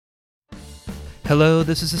Hello,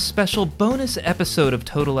 this is a special bonus episode of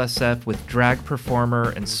Total SF with drag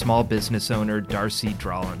performer and small business owner Darcy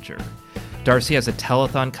Drollinger. Darcy has a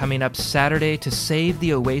telethon coming up Saturday to save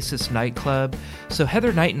the Oasis nightclub, so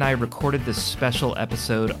Heather Knight and I recorded this special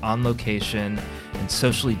episode on location and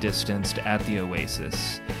socially distanced at the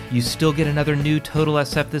Oasis. You still get another new Total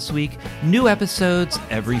SF this week, new episodes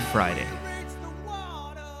every Friday.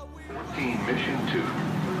 14 Mission 2,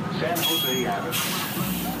 San Jose Avenue.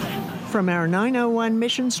 From our 901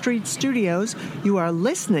 Mission Street studios, you are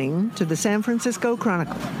listening to the San Francisco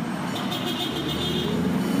Chronicle.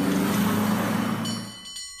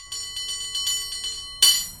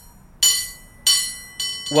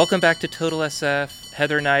 Welcome back to Total SF,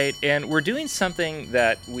 Heather Knight, and we're doing something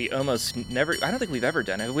that we almost never, I don't think we've ever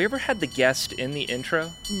done. Have we ever had the guest in the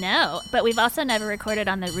intro? No, but we've also never recorded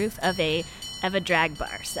on the roof of a drag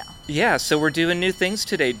bar, so. Yeah, so we're doing new things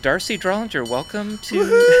today. Darcy Drollinger, welcome to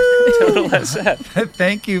Total SF.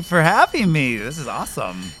 Thank you for having me. This is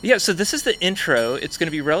awesome. Yeah, so this is the intro. It's going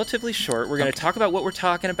to be relatively short. We're going to talk about what we're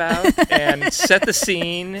talking about and set the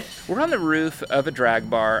scene. We're on the roof of a drag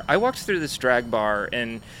bar. I walked through this drag bar,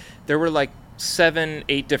 and there were like 7,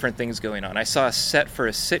 8 different things going on. I saw a set for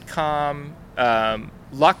a sitcom.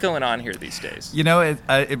 Lot going on here these days. You know,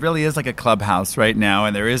 it really is like a clubhouse right now,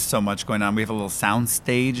 and there is so much going on. We have a little sound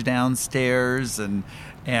stage downstairs, and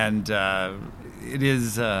it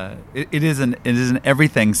is an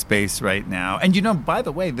everything space right now. And you know, by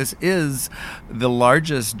the way, this is the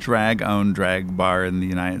largest drag-owned drag bar in the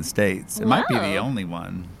United States. It might be the only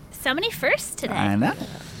one. So many firsts today. I know.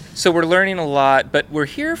 So we're learning a lot, but we're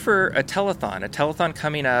here for a telethon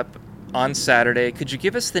coming up on Saturday. Could you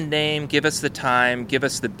give us the name, give us the time, give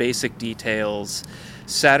us the basic details?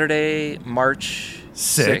 Saturday, March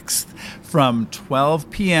 6th. From 12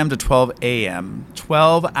 p.m. to 12 a.m.,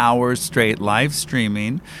 12 hours straight live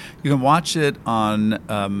streaming. You can watch it on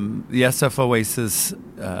the SF Oasis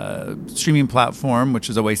streaming platform, which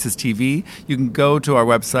is Oasis TV. You can go to our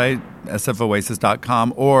website,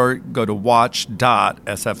 sfoasis.com, or go to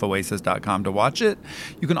watch.sfoasis.com to watch it.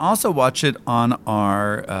 You can also watch it on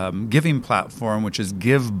our giving platform, which is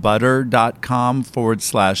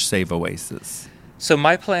givebutter.com/Save Oasis. So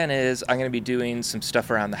my plan is I'm going to be doing some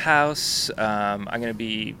stuff around the house. I'm going to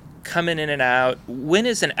be coming in and out. When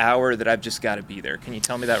is an hour that I've just got to be there? Can you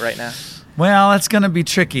tell me that right now? Well, it's going to be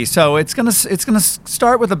tricky. So it's going to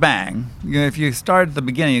start with a bang. You know, if you start at the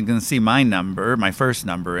beginning, you can see my number, my first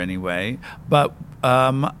number anyway. But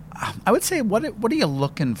I would say, what are you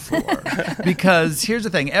looking for? Because here's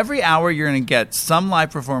the thing. Every hour you're going to get some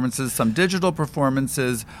live performances, some digital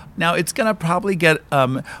performances. Now, it's going to probably get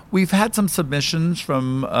we've had some submissions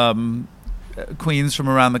from queens from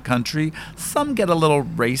around the country. Some get a little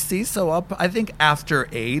racy, so I think after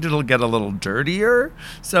 8 it'll get a little dirtier.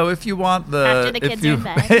 So if you want after the kids are in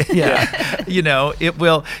bed. Yeah, you know, it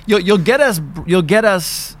will. You'll get us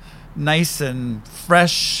nice and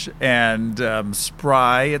fresh and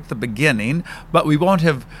spry at the beginning, but we won't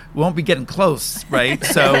be getting close, right?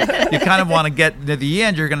 So you kind of want to get to the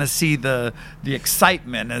end. You're going to see the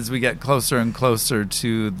excitement as we get closer and closer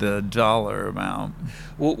to the dollar amount.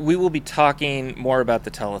 Well, we will be talking more about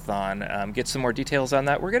the telethon, get some more details on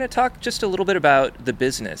that. We're going to talk just a little bit about the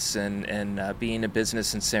business and being a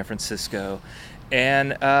business in San Francisco.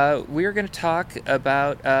 And we are going to talk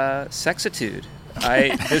about Sexitude.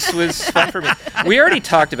 This was fun for me. We already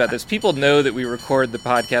talked about this. People know that we record the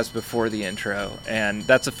podcast before the intro, and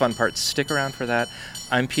that's a fun part. Stick around for that.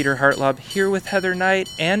 I'm Peter Hartlaub, here with Heather Knight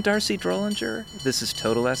and Darcy Drollinger. This is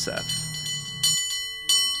Total SF.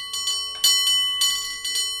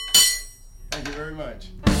 Thank you very much.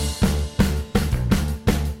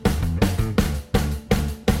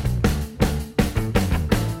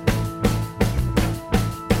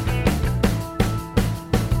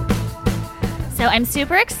 So I'm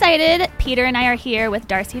super excited. Peter and I are here with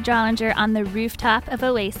Darcy Drollinger on the rooftop of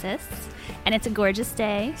Oasis, and it's a gorgeous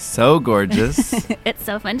day. So gorgeous. It's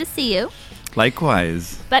so fun to see you.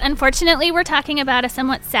 Likewise. But unfortunately, we're talking about a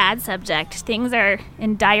somewhat sad subject. Things are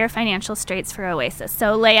in dire financial straits for Oasis.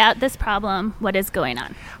 So lay out this problem. What is going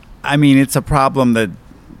on? I mean, it's a problem that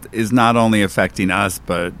is not only affecting us,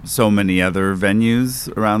 but so many other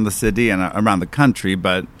venues around the city and around the country.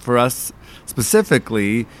 But for us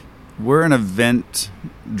specifically, we're an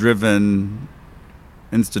event-driven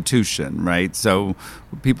institution, right? So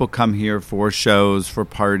people come here for shows, for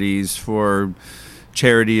parties, for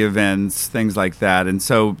charity events, things like that. And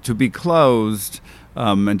so to be closed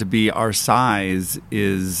and to be our size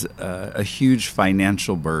is a huge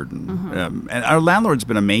financial burden. Mm-hmm. And our landlord's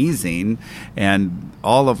been amazing. And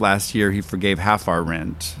all of last year, he forgave half our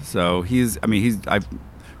rent. So I've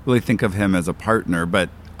really think of him as a partner. But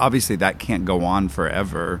obviously that can't go on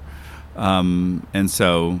forever. And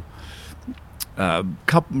so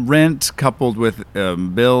rent coupled with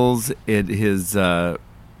bills, it has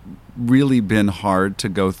really been hard to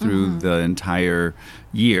go through the entire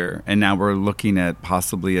year. And now we're looking at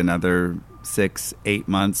possibly another 6, 8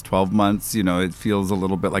 months, 12 months. You know, it feels a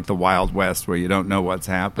little bit like the Wild West where you don't know what's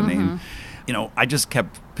happening. You know, I just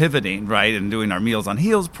kept pivoting, right, and doing our Meals on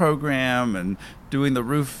Heels program and doing the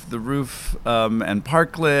roof and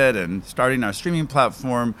Parklet and starting our streaming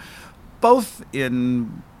platform, both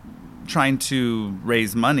in trying to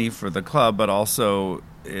raise money for the club, but also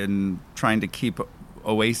in trying to keep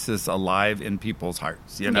Oasis alive in people's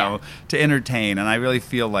hearts, you know, to entertain. And I really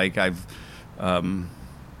feel like I've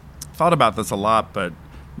thought about this a lot, but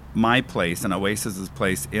my place and Oasis's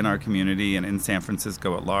place in our community and in San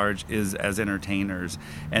Francisco at large is as entertainers.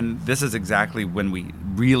 And this is exactly when we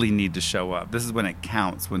really need to show up. This is when it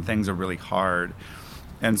counts, when things are really hard.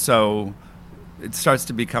 And so it starts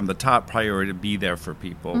to become the top priority to be there for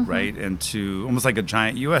people, right? And to almost like a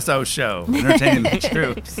giant USO show, entertaining the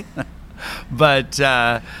troops. But,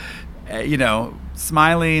 you know,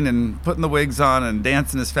 smiling and putting the wigs on and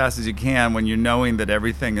dancing as fast as you can when you're knowing that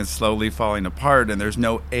everything is slowly falling apart and there's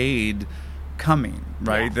no aid coming,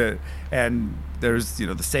 right? And there's, you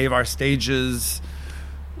know, the Save Our Stages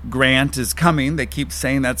grant is coming. They keep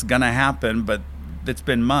saying that's going to happen, but it's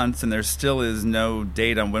been months and there still is no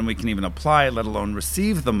date on when we can even apply, let alone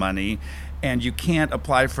receive the money. And you can't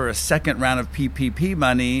apply for a second round of PPP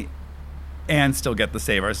money and still get the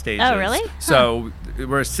Save Our Stages. Oh, really? So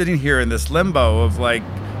we're sitting here in this limbo of like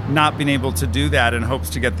not being able to do that in hopes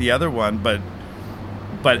to get the other one. But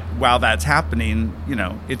while that's happening, you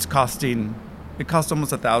know, it costs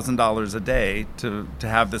almost $1,000 a day to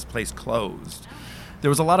have this place closed. There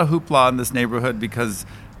was a lot of hoopla in this neighborhood because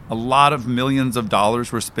a lot of millions of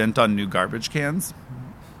dollars were spent on new garbage cans.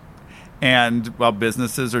 And while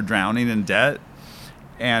businesses are drowning in debt.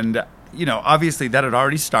 And you know, obviously that had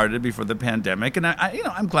already started before the pandemic, and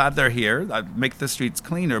I'm glad they're here. I make the streets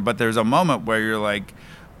cleaner, but there's a moment where you're like,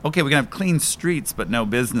 okay, we can have clean streets, but no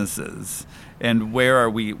businesses. And where are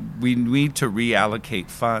we? We need to reallocate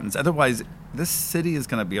funds. Otherwise, this city is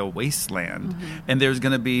going to be a wasteland, and there's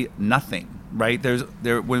going to be nothing, right?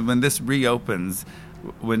 When this reopens,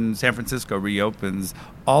 when San Francisco reopens,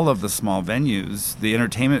 all of the small venues, the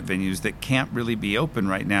entertainment venues that can't really be open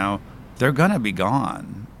right now, they're going to be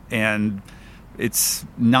gone. And it's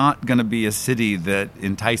not going to be a city that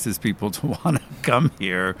entices people to want to come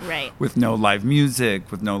here with no live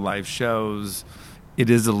music, with no live shows. It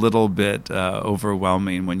is a little bit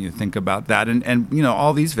overwhelming when you think about that. And you know,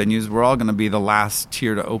 all these venues, we're all going to be the last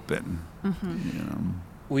tier to open. You know.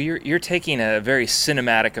 Well, you're taking a very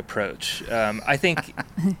cinematic approach. I think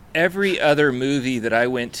every other movie that I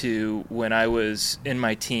went to when I was in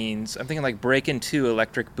my teens, I'm thinking like Breakin' 2,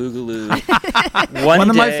 Electric Boogaloo. One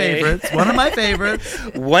of my favorites.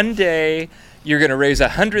 One day, you're going to raise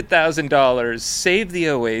 $100,000, save the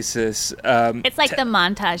Oasis. It's like the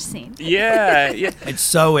montage scene. Yeah. It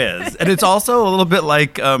so is. And it's also a little bit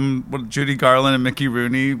like Judy Garland and Mickey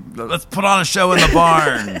Rooney. Let's put on a show in the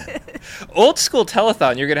barn. Old school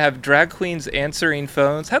telethon. You're going to have drag queens answering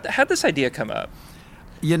phones. How'd this idea come up?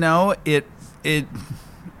 You know, I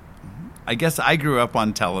guess I grew up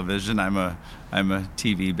on television. I'm a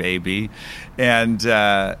TV baby. And,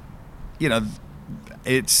 you know,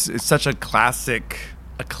 it's such a classic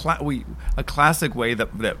way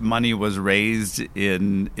that money was raised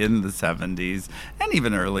in the 70s and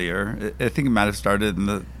even earlier. I think it might have started in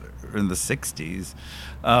the 60s.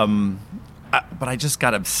 But I just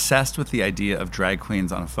got obsessed with the idea of drag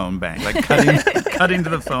queens on a phone bank, like cutting to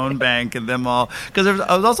the phone bank and them all. Because there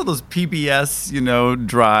was also those PBS, you know,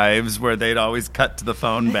 drives where they'd always cut to the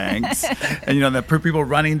phone banks. And, you know, the people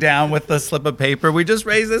running down with the slip of paper. We just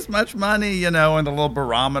raised this much money, you know, and the little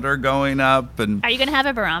barometer going up. And are you going to have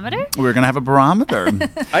a barometer? We're going to have a barometer.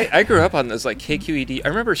 I grew up on those, like, KQED. I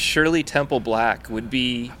remember Shirley Temple Black would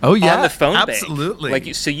be on the phone bank.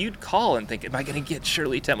 Absolutely. So you'd call and think, am I going to get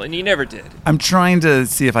Shirley Temple? And you never did. I'm trying to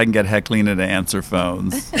see if I can get Heclina to answer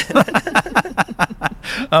phones.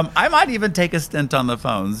 I might even take a stint on the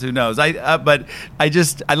phones. Who knows? But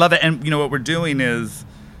I love it. And you know what we're doing is,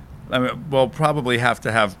 we'll probably have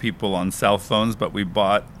to have people on cell phones, but we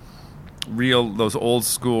bought those old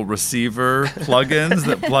school receiver plugins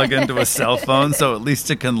that plug into a cell phone, so at least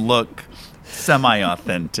it can look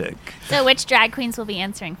semi-authentic. So which drag queens will be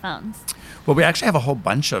answering phones? Well, we actually have a whole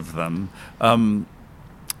bunch of them.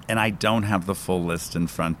 And I don't have the full list in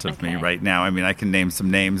front of me right now. I mean, I can name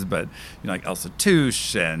some names, but like Elsa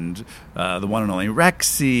Touche and the one and only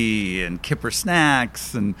Rexy and Kipper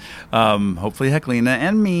Snacks and hopefully Heclina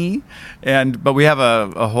and me. But we have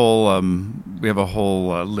a whole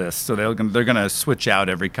list. So they're gonna switch out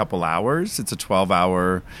every couple hours. It's a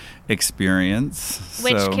 12-hour experience.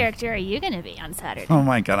 Which character are you going to be on Saturday? Oh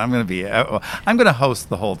my God, I'm going to host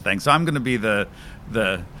the whole thing. So I'm going to be the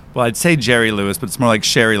well, I'd say Jerry Lewis, but it's more like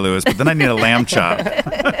Sherry Lewis, but then I need a lamb chop.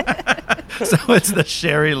 So it's the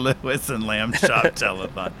Sherry Lewis and lamb chop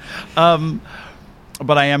telethon.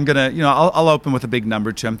 But I am going to, I'll open with a big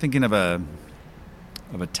number two. I'm thinking of a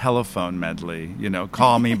telephone medley,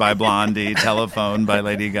 Call Me by Blondie, Telephone by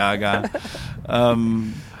Lady Gaga.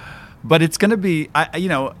 But it's going to be,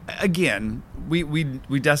 again,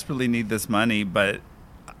 we desperately need this money, but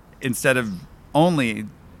instead of only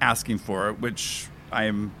asking for it, which I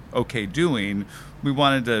am okay doing, we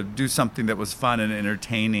wanted to do something that was fun and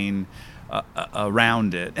entertaining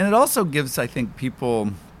around it. And it also gives, I think,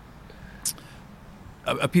 people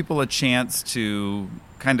a chance to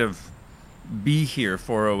kind of be here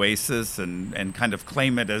for Oasis and kind of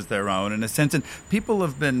claim it as their own in a sense. And people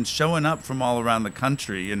have been showing up from all around the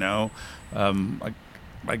country, I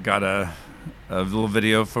got a little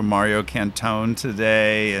video from Mario Cantone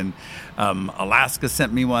today, and Alaska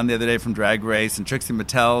sent me one the other day from Drag Race, and Trixie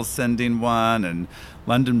Mattel's sending one, and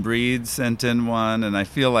London Breed sent in one, and I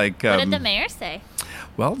feel like... what did the mayor say?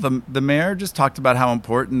 Well, the mayor just talked about how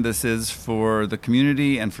important this is for the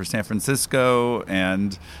community and for San Francisco,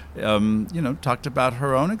 and talked about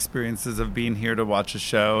her own experiences of being here to watch a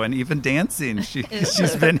show and even dancing.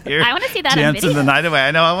 She's been here. I want to see that dancing on video. The night away.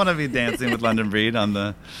 I know. I want to be dancing with London Breed in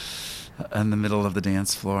the middle of the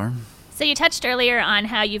dance floor. So you touched earlier on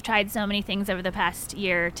how you've tried so many things over the past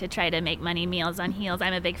year to try to make money. Meals on Heels.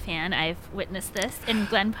 I'm a big fan. I've witnessed this in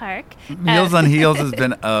Glen Park. Meals on Heels has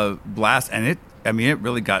been a blast, and it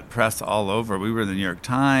really got press all over. We were in the New York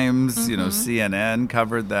Times. Mm-hmm. CNN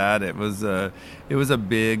covered that. It was a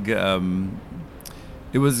big.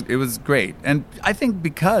 It was great, and I think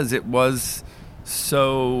because it was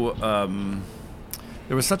so.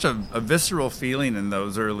 There was such a visceral feeling in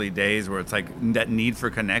those early days where it's like that need for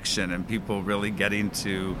connection and people really getting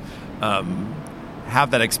to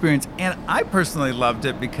have that experience. And I personally loved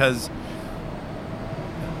it because,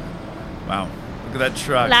 wow, look at that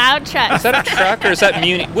truck. Loud truck. Is that a truck or is that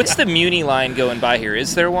Muni? What's the Muni line going by here?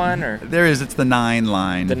 Is there one? Or There is. It's the 9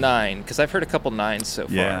 line. The 9, because I've heard a couple 9s so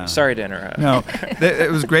far. Yeah. Sorry to interrupt. No,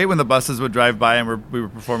 it was great when the buses would drive by and we were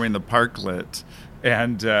performing the Parklet.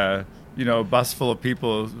 And, a bus full of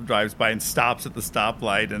people drives by and stops at the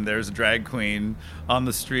stoplight, and there's a drag queen on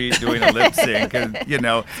the street doing a lip sync. And,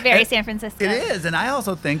 It's very San Francisco. It is, and I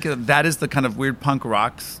also think that is the kind of weird punk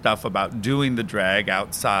rock stuff about doing the drag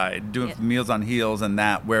outside, doing Meals on Heels and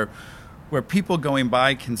that, where people going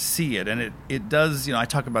by can see it. And it does, I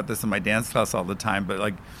talk about this in my dance class all the time, but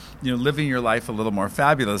like, living your life a little more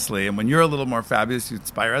fabulously. And when you're a little more fabulous, you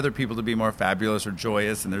inspire other people to be more fabulous or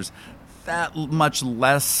joyous, and there's that much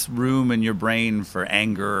less room in your brain for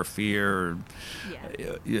anger or fear,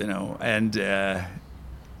 and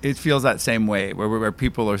it feels that same way where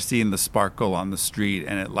people are seeing the sparkle on the street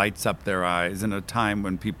and it lights up their eyes in a time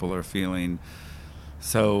when people are feeling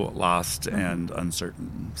so lost and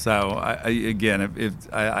uncertain. So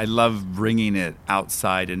I love bringing it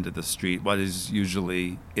outside into the street, what is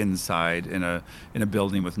usually inside in a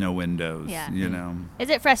building with no windows. Yeah. Is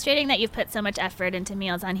it frustrating that you've put so much effort into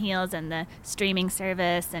Meals on Heels and the streaming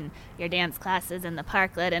service and your dance classes and the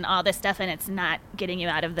Parklet and all this stuff, and it's not getting you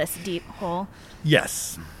out of this deep hole?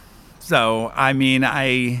 Yes. So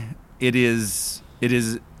it is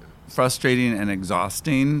frustrating and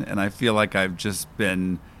exhausting, and I feel like I've just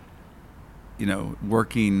been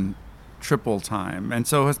working triple time, and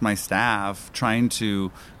so has my staff, trying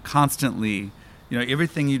to constantly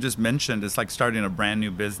everything you just mentioned is like starting a brand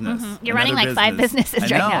new business. Mm-hmm. You're running like 5 businesses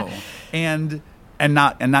right now, and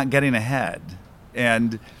not getting ahead.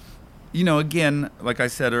 And again, like I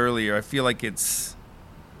said earlier, I feel like it's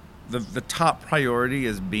the top priority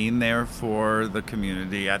is being there for the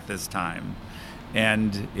community at this time.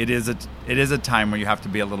 And it is a time where you have to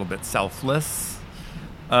be a little bit selfless,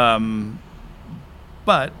 but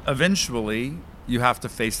eventually you have to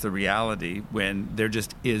face the reality when there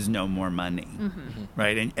just is no more money,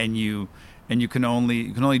 right? And you can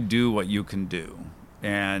only do what you can do,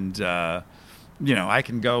 and I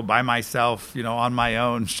can go by myself, on my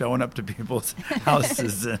own, showing up to people's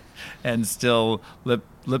houses and still lip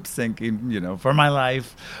syncing, for my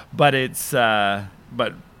life, but it's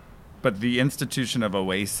but the institution of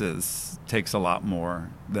Oasis takes a lot more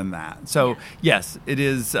than that. So yes, it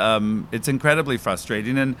is. It's incredibly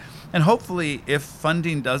frustrating, and hopefully, if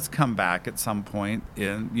funding does come back at some point,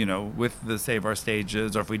 with the Save Our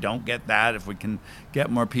Stages, or if we don't get that, if we can get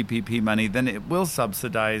more PPP money, then it will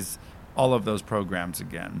subsidize all of those programs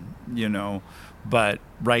again. But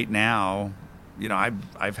right now,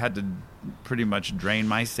 I've had to pretty much drain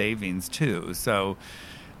my savings too. So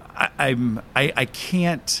I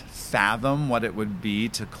can't fathom what it would be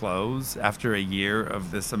to close after a year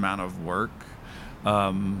of this amount of work.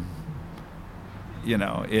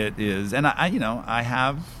 It is, and I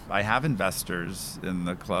have investors in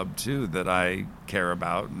the club too that I care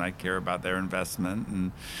about, and I care about their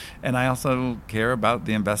investment, and I also care about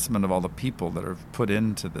the investment of all the people that are put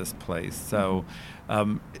into this place. So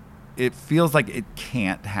it feels like it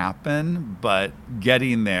can't happen, but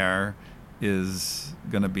getting there is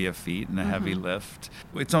going to be a feat and a heavy lift.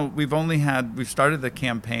 So we've started the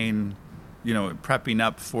campaign, prepping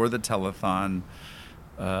up for the telethon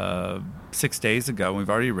 6 days ago. We've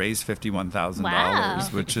already raised $51,000, Wow.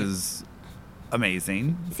 which is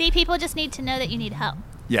amazing. See, people just need to know that you need help.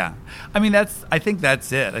 Yeah. I mean, I think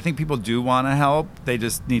that's it. I think people do want to help. They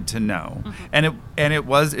just need to know. And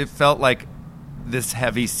it felt like this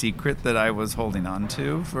heavy secret that I was holding on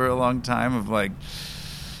to for a long time of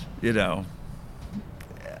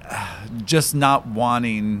just not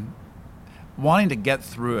wanting to get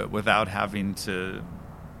through it without having to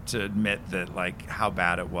admit that how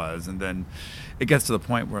bad it was. And then it gets to the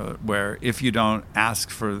point where if you don't ask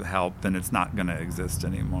for help, then it's not going to exist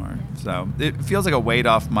anymore. So it feels like a weight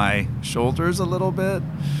off my shoulders a little bit.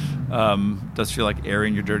 Does feel like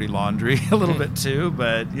airing your dirty laundry a little bit too,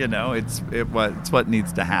 but it's what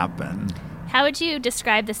needs to happen. How would you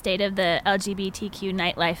describe the state of the LGBTQ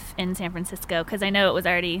nightlife in San Francisco? Because I know it was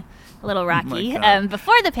already a little rocky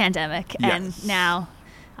before the pandemic, and now,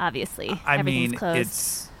 obviously, everything's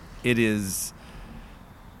closed.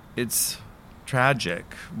 It's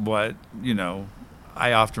tragic. What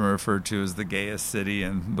I often refer to as the gayest city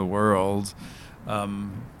in the world,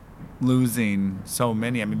 losing so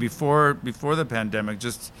many. I mean, before the pandemic,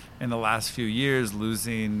 just in the last few years,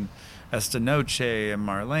 losing Esta Noche and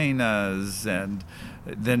Marlena's, and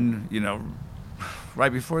then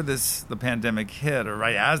right before the pandemic hit, or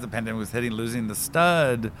right as the pandemic was hitting, losing the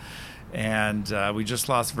Stud, and we just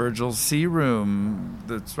lost Virgil's Sea Room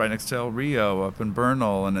that's right next to El Rio up in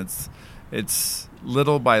Bernal, and it's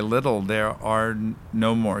little by little there are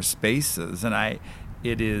no more spaces, and I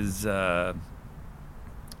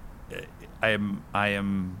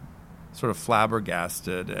am sort of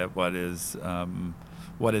flabbergasted at what is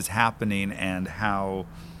happening, and how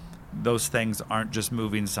those things aren't just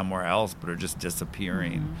moving somewhere else, but are just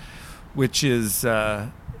disappearing, which is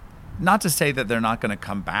not to say that they're not going to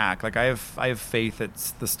come back. I have faith that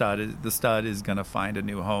the Stud is going to find a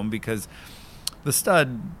new home, because the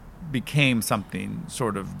Stud became something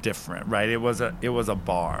sort of different, right? It was a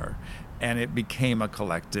bar, and it became a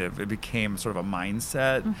collective. It became sort of a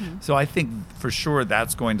mindset. So I think for sure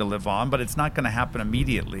that's going to live on, but it's not going to happen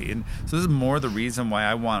immediately. And so this is more the reason why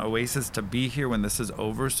I want Oasis to be here when this is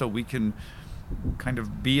over, so we can kind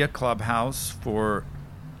of be a clubhouse for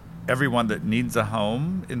everyone that needs a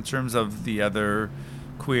home in terms of the other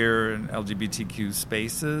queer and LGBTQ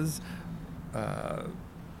spaces,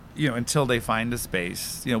 until they find a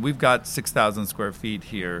space. We've got 6,000 square feet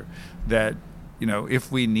here that,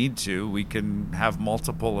 if we need to, we can have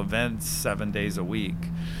multiple events 7 days a week.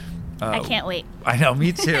 I can't wait. I know,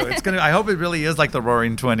 me too. I hope it really is like the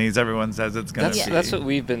Roaring '20s. Everyone says it's going to be. That's what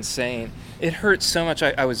we've been saying. It hurts so much.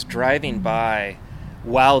 I was driving by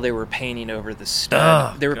while they were painting over the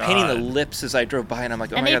Stud. They were painting the lips as I drove by, and I'm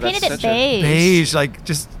like, oh and my God, that's such such a beige.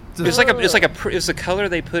 It's a color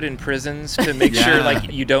they put in prisons to make sure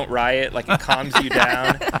you don't riot, it calms you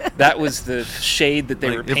down. That was the shade that they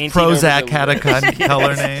were painting. If Prozac over had a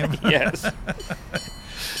color name. Yes.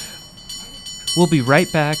 We'll be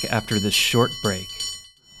right back after this short break.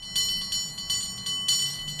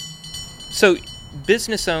 So,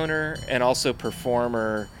 business owner and also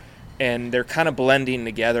performer, and they're kind of blending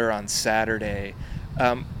together on Saturday.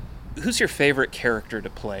 Who's your favorite character to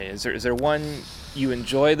play? Is there one you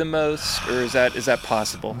enjoy the most, or is that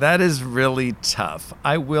possible? That is really tough.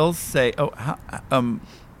 I will say,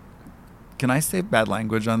 can I say bad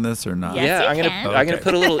language on this or not? Yes, yeah, I'm gonna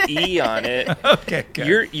put a little E on it. Okay,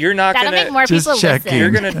 good. You're not That'll gonna make more just people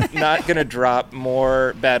checking. listen. You're not gonna drop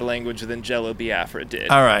more bad language than Jello Biafra did.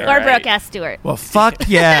 All right. Or Broke-ass Stewart. Well, fuck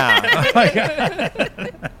yeah.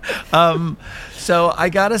 So I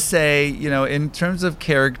gotta say, in terms of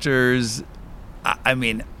characters, I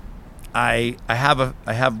mean, I have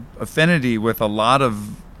affinity with a lot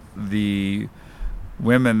of the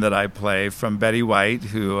women that I play, from Betty White,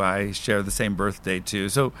 who I share the same birthday to.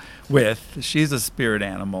 So she's a spirit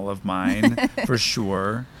animal of mine for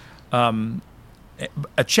sure.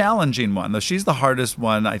 A challenging one, though. She's the hardest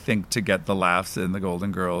one, I think, to get the laughs in the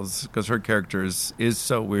Golden Girls, because her character is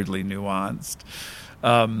so weirdly nuanced.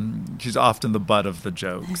 She's often the butt of the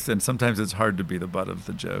jokes, and sometimes it's hard to be the butt of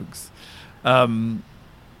the jokes. I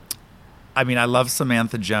love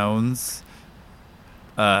Samantha Jones.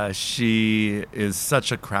 She is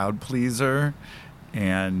such a crowd pleaser,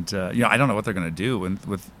 and I don't know what they're going to do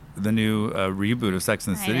with the new reboot of Sex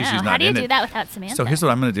and the City. She's not in it. How do you do that without Samantha? So here's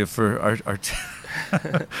what I'm going to do for our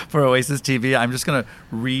for Oasis TV. I'm just going to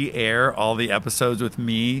re-air all the episodes with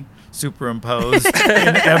me superimposed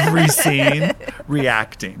in every scene,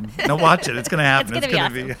 reacting. Now watch it. It's going to happen. It's going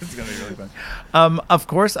to be really fun. Of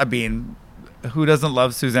course, who doesn't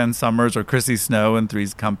love Suzanne Summers or Chrissy Snow in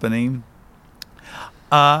Three's Company?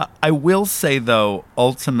 I will say, though,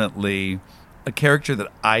 ultimately, a character that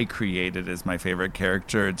I created is my favorite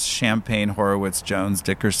character. It's Champagne Horowitz Jones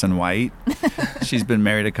Dickerson White. She's been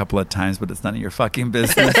married a couple of times, but it's none of your fucking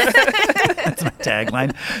business. That's my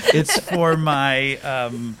tagline. It's for my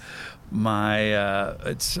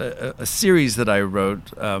it's a series that I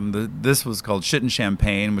wrote. This was called Shit and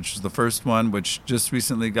Champagne, which was the first one, which just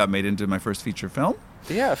recently got made into my first feature film.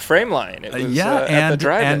 Yeah, Frameline. It was at the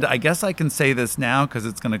drive-in. And I guess I can say this now because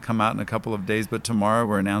it's going to come out in a couple of days, but tomorrow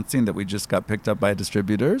we're announcing that we just got picked up by a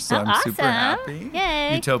distributor, so I'm awesome. super happy.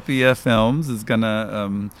 Yay. Utopia Films is going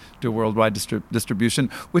to do worldwide distribution,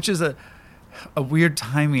 which is a weird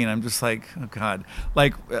timing. I'm just like, oh God.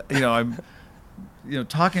 I'm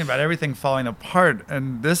talking about everything falling apart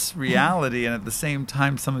and this reality, and at the same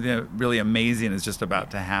time, something really amazing is just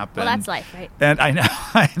about to happen. Well, that's life, right? And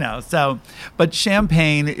I know. So, but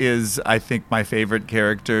Champagne is, I think, my favorite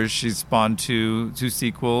character. She's spawned two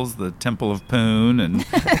sequels, The Temple of Poon and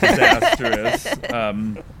Disastrous.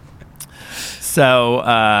 And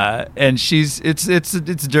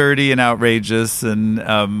it's dirty and outrageous,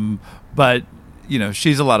 and but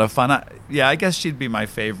she's a lot of fun. I guess she'd be my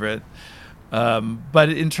favorite. But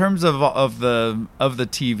in terms of the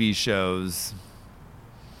TV shows,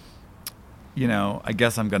 I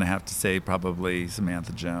guess I'm going to have to say probably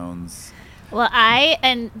Samantha Jones. Well, I,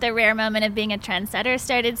 in the rare moment of being a trendsetter,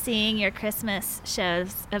 started seeing your Christmas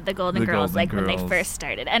shows of the Golden Girls when they first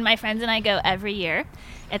started. And my friends and I go every year.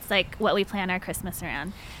 It's like what we plan our Christmas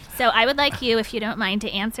around. So I would like you, if you don't mind,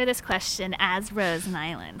 to answer this question as Rose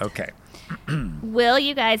Nyland. Okay. Will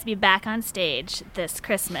you guys be back on stage this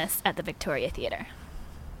Christmas at the Victoria Theatre?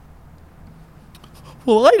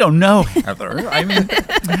 Well, I don't know, Heather. I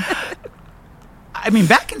mean,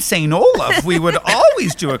 back in St. Olaf, we would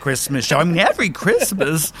always do a Christmas show. Every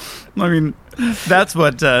Christmas. That's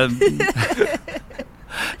what the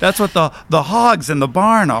hogs in the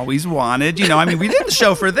barn always wanted. We did the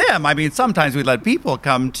show for them. Sometimes we let people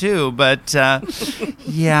come too, but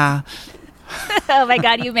yeah. Oh my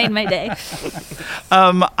God, you made my day.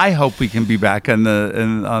 I hope we can be back on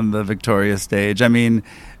the Victoria stage.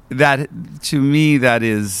 That to me, that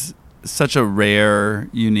is such a rare,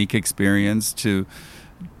 unique experience to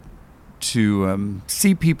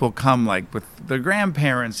see people come with their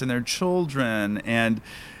grandparents and their children, and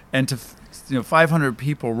to 500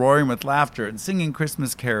 people roaring with laughter and singing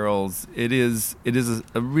Christmas carols. It is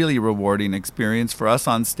a really rewarding experience for us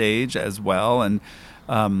on stage as well, and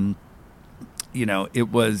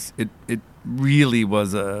it really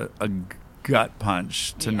was a gut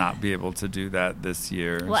punch to not be able to do that this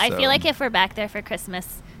year. Well, I feel like if we're back there for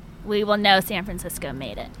Christmas, we will know San Francisco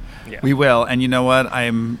made it. Yeah. We will, and you know what?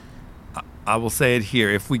 I will say it here.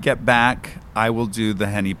 If we get back, I will do the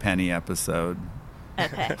Henny Penny episode.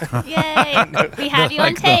 Okay. Yay! We have you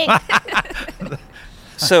on tape.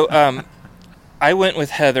 So, I went with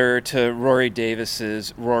Heather to Rory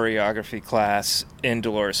Davis's Roryography class in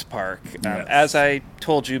Dolores Park. Yes. As I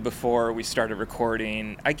told you before we started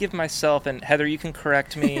recording, I give myself, and Heather, you can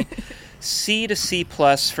correct me, C to C+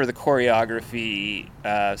 for the choreography,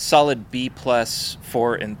 solid B+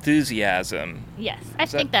 for enthusiasm. Yes, I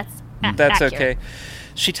think that's That's accurate. okay.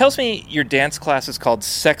 She tells me your dance class is called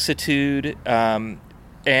Sexitude, and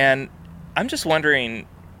I'm just wondering...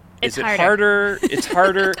 It's harder? It's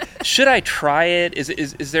harder. Should I try it?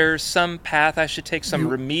 Is there some path I should take, some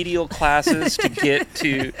remedial classes to get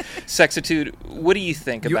to Sexitude? What do you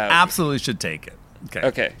think about it? You absolutely should take it.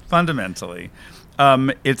 Okay. Fundamentally,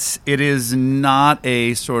 it is not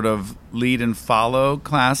a sort of lead and follow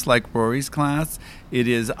class like Rory's class. It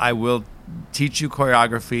is, I will teach you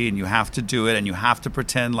choreography, and you have to do it, and you have to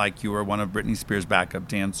pretend like you are one of Britney Spears' backup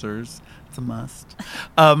dancers. It's a must.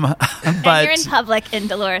 But and you're in public in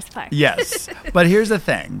Dolores Park. Yes. But here's the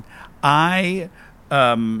thing. I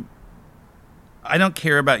don't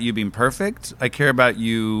care about you being perfect. I care about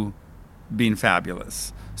you being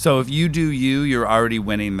fabulous. So if you do you're already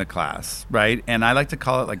winning the class, right? And I like to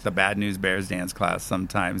call it like the Bad News Bears dance class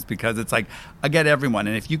sometimes, because it's like I get everyone.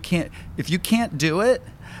 And if you can't do it,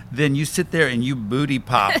 then you sit there and you booty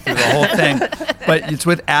pop through the whole thing. But it's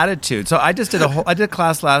with attitude. So I did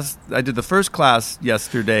the first class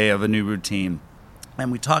yesterday of a new routine.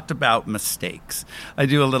 And we talked about mistakes. I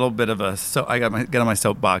do a little bit of I get on my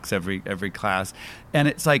soapbox every class. And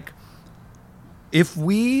it's like, if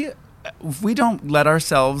we don't let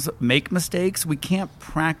ourselves make mistakes, we can't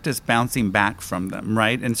practice bouncing back from them,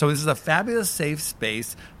 right? And so this is a fabulous safe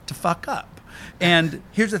space to fuck up. And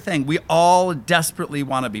here's the thing. We all desperately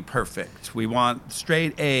want to be perfect. We want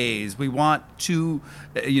straight A's. We want to,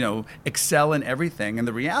 excel in everything. And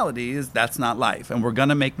the reality is that's not life. And we're going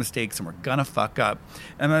to make mistakes and we're going to fuck up.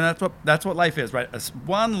 And then that's what life is, right? It's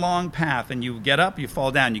one long path, and you get up, you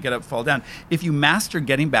fall down, you get up, fall down. If you master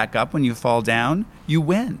getting back up when you fall down, you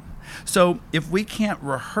win. So if we can't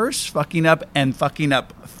rehearse fucking up and fucking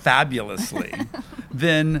up fabulously,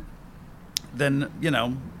 then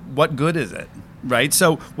what good is it, right?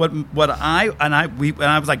 So I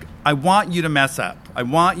was like, I want you to mess up. I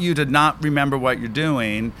want you to not remember what you're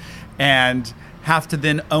doing, and have to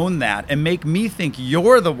then own that and make me think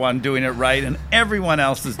you're the one doing it right and everyone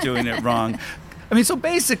else is doing it wrong. I mean, so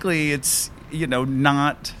basically, it's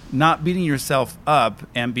not beating yourself up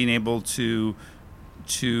and being able to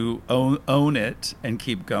own it and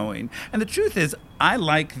keep going. And the truth is, I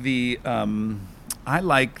like the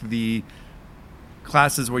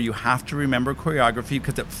classes where you have to remember choreography,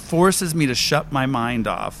 because it forces me to shut my mind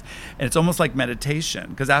off. And it's almost like meditation,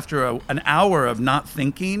 because after an hour of not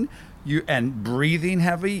thinking and breathing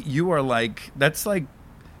heavy, that's like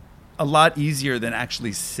a lot easier than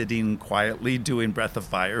actually sitting quietly doing Breath of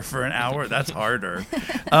Fire for an hour. That's harder.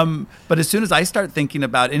 But as soon as I start thinking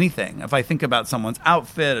about anything, if I think about someone's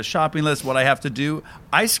outfit, a shopping list, what I have to do,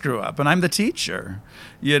 I screw up, and I'm the teacher,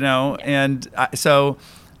 and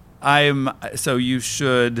so you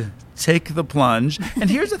should take the plunge. And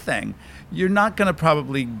here's the thing. You're not going to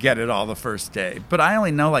probably get it all the first day, but I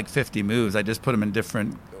only know like 50 moves. I just put them in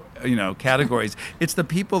different categories. It's the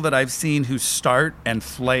people that I've seen who start and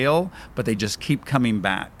flail, but they just keep coming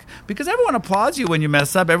back. Because everyone applauds you when you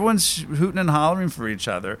mess up. Everyone's hooting and hollering for each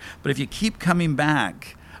other. But if you keep coming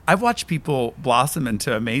back, I've watched people blossom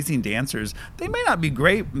into amazing dancers. They may not be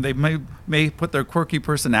great. They may put their quirky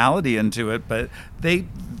personality into it, but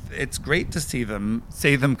it's great to see them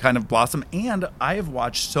kind of blossom. And I have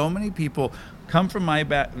watched so many people come from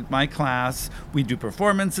my class. We do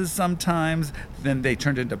performances sometimes. Then they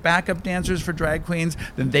turned into backup dancers for drag queens.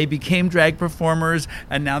 Then they became drag performers,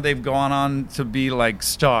 and now they've gone on to be like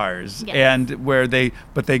stars. Yes. And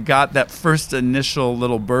but they got that first initial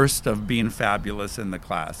little burst of being fabulous in the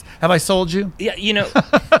class. Have I sold you? Yeah,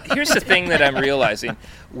 here's the thing that I'm realizing.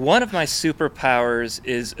 One of my superpowers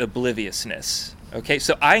is obliviousness. Okay,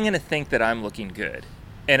 so I'm going to think that I'm looking good,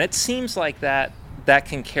 and it seems like that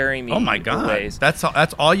can carry me. Oh my God! Ways. That's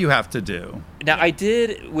all you have to do. Now I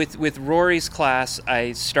did with Rory's class.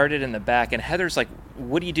 I started in the back, and Heather's like,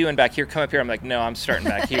 "What are you doing back here? Come up here." I'm like, "No, I'm starting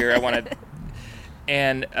back here. I want to."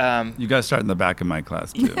 And you got to start in the back of my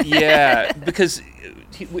class too. Yeah, because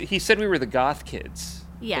he said we were the goth kids.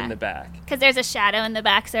 In the back. Because there's a shadow in the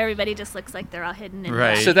back, so everybody just looks like they're all hidden in the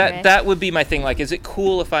back. So that would be my thing. Like, is it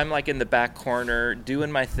cool if I'm like in the back corner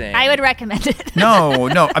doing my thing? I would recommend it.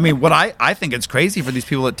 No. I mean, what I think it's crazy for these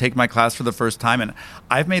people that take my class for the first time. And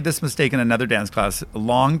I've made this mistake in another dance class a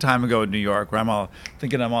long time ago in New York, where I'm all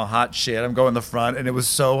thinking I'm all hot shit. I'm going in the front, and it was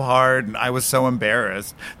so hard, and I was so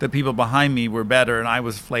embarrassed that people behind me were better, and I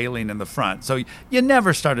was flailing in the front. So you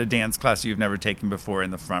never start a dance class you've never taken before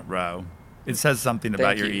in the front row. It says something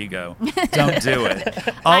about your ego. Don't do it.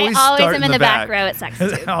 I always am in the back row at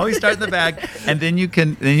Sexitude. Always start in the back, and then you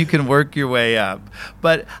can work your way up.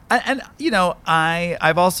 But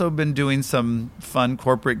I've also been doing some fun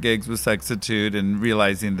corporate gigs with Sexitude, and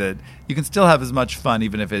realizing that you can still have as much fun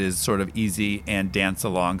even if it is sort of easy and dance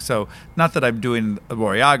along. So not that I'm doing a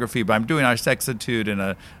choreography, but I'm doing our Sexitude in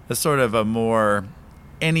a sort of a more.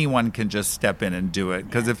 Anyone can just step in and do it,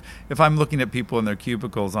 because if I'm looking at people in their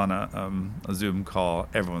cubicles on a Zoom call,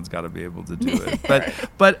 everyone's got to be able to do it.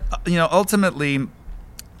 But ultimately,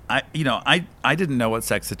 I didn't know what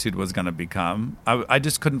Sexitude was going to become. I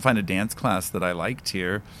just couldn't find a dance class that I liked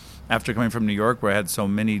here. After coming from New York, where I had so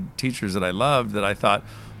many teachers that I loved, that I thought,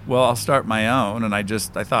 well, I'll start my own. And I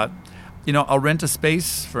thought, I'll rent a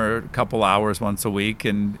space for a couple hours once a week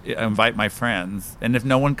and invite my friends. And if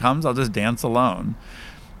no one comes, I'll just dance alone.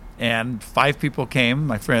 And 5 people came.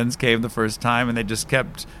 My friends came the first time, and it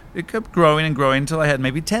kept growing and growing until I had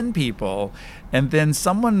maybe 10 people. And then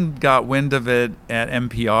someone got wind of it at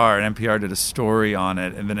NPR, and NPR did a story on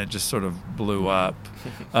it, and then it just sort of blew up.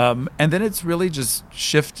 And then it's really just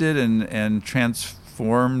shifted and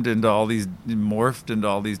transformed into morphed into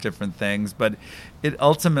all these different things. But it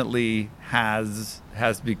ultimately has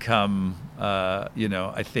become,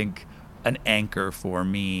 I think, an anchor for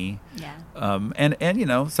me. Yeah.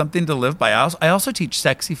 And something to live by. I also teach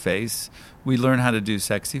sexy face. We learn how to do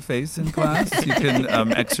sexy face in class. You can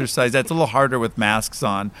exercise. That's a little harder with masks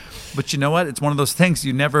on. But you know what? It's one of those things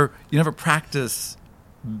you never practice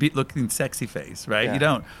looking sexy face, right? Yeah. You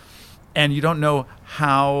don't. And you don't know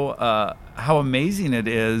how amazing it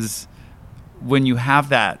is when you have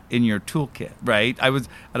that in your toolkit, right? I was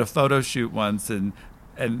at a photo shoot once and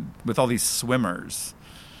with all these swimmers.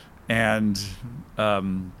 And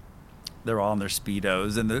they're all in their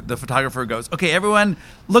Speedos. And the photographer goes, okay, everyone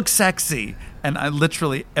look sexy. And I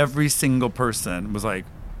literally, every single person was like,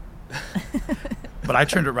 but I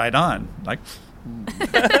turned it right on. Like,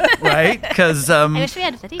 right? Because I wish we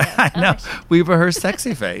had video. I know. We rehearsed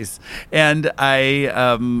sexy face. And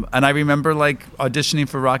I remember like auditioning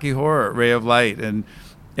for Rocky Horror, Ray of Light.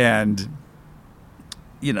 And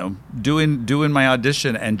doing my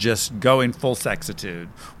audition and just going full sexitude,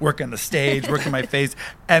 working the stage, working my face.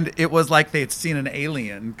 And it was like they'd seen an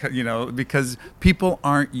alien, because people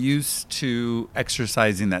aren't used to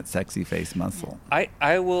exercising that sexy face muscle.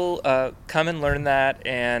 I will come and learn that,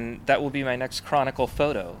 and that will be my next Chronicle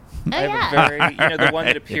photo. Oh, I have a very, the one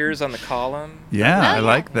that appears on the column. Yeah, I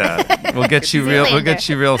like that. We'll get you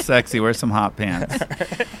real sexy. Wear some hot pants.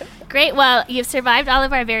 Great. Well, you've survived all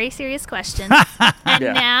of our very serious questions.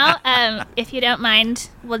 And now, if you don't mind,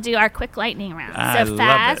 we'll do our quick lightning round. So fast.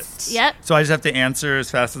 Love it. Yep. So I just have to answer as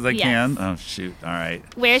fast as I Yes. can? Oh, shoot. All right.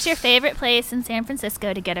 Where's your favorite place in San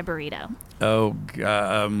Francisco to get a burrito? La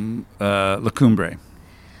Cumbre.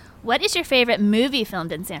 What is your favorite movie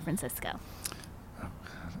filmed in San Francisco?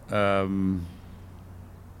 My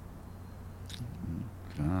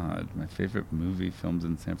favorite movie filmed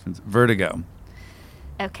in San Francisco. Vertigo.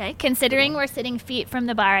 Okay. Considering we're sitting feet from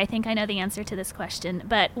the bar, I think I know the answer to this question.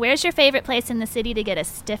 But where's your favorite place in the city to get a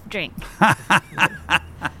stiff drink?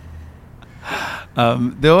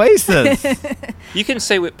 The Oasis. You can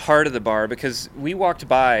say what part of the bar, because we walked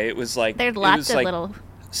by. It was like There's lots of little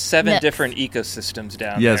 7 nooks. different ecosystems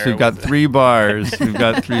down Yes, there. we've got 3 bars. We've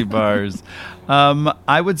got 3 bars.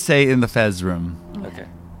 I would say in the Fez Room. Okay.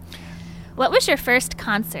 What was your first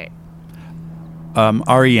concert?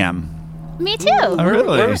 REM. Me too. Oh,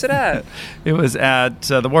 really? Where was it at? It was at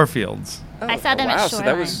the Warfields. I saw them wow, at so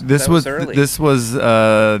Shoreline. This was early. This was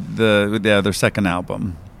their second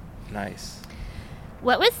album. Nice.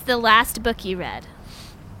 What was the last book you read?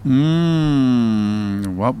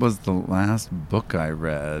 What was the last book I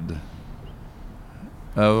read?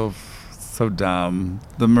 Oh, so dumb.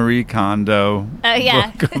 The Marie Kondo. Oh, yeah.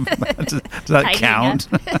 book. Does that Tidying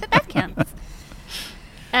count? up. That counts.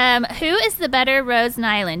 Who is the better Rose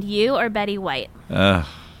Nyland, you or Betty White?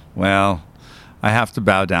 Well, I have to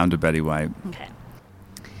bow down to Betty White. Okay.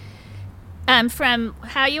 From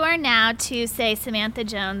how you are now to, say, Samantha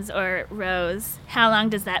Jones or Rose, how long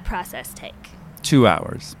does that process take? 2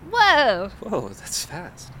 hours. Whoa. Whoa, that's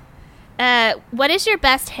fast. What is your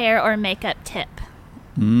best hair or makeup tip?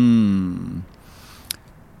 You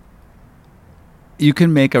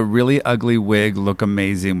can make a really ugly wig look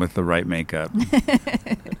amazing with the right makeup.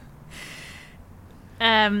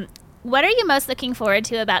 What are you most looking forward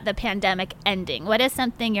to about the pandemic ending? What is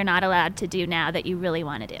something you're not allowed to do now that you really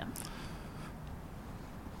want to do?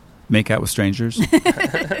 Make out with strangers.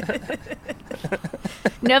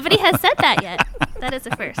 Nobody has said that yet. That is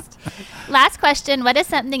a first. Last question. What is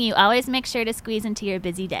something you always make sure to squeeze into your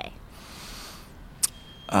busy day?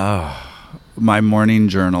 My morning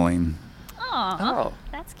journaling. Oh,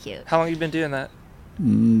 that's cute. How long have you been doing that?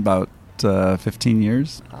 About 15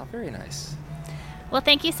 years. Oh, very nice. Well,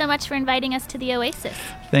 thank you so much for inviting us to the Oasis.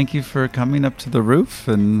 Thank you for coming up to the roof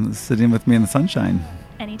and sitting with me in the sunshine.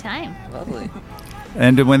 Anytime. Lovely.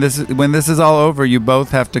 And when this is all over, you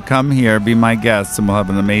both have to come here, be my guests, and we'll have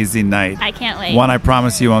an amazing night. I can't wait. One I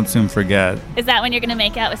promise you won't soon forget. Is that when you're going to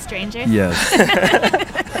make out with strangers? Yes.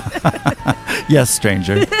 Yes,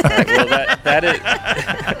 stranger. All right, well, that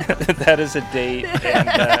is a date. And,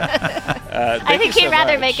 I think he'd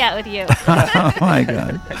rather make out with you. Oh, my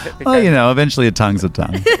God. Well, eventually a tongue's a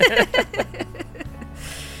tongue.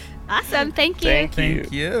 Awesome. Awesome. Thank you.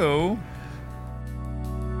 Thank you.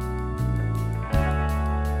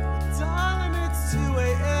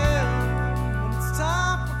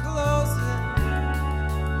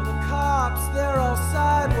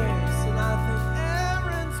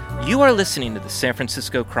 You are listening to the San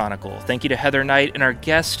Francisco Chronicle. Thank you to Heather Knight and our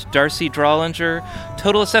guest, Darcy Drollinger.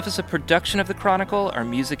 Total SF is a production of the Chronicle. Our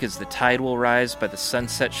music is The Tide Will Rise by the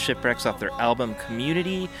Sunset Shipwrecks off their album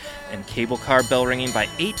Community, and Cable Car Bell Ringing by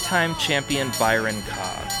 8-time champion Byron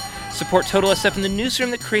Cobb. Support Total SF in the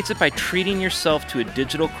newsroom that creates it by treating yourself to a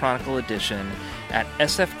digital Chronicle edition at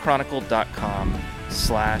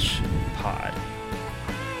sfchronicle.com/pod.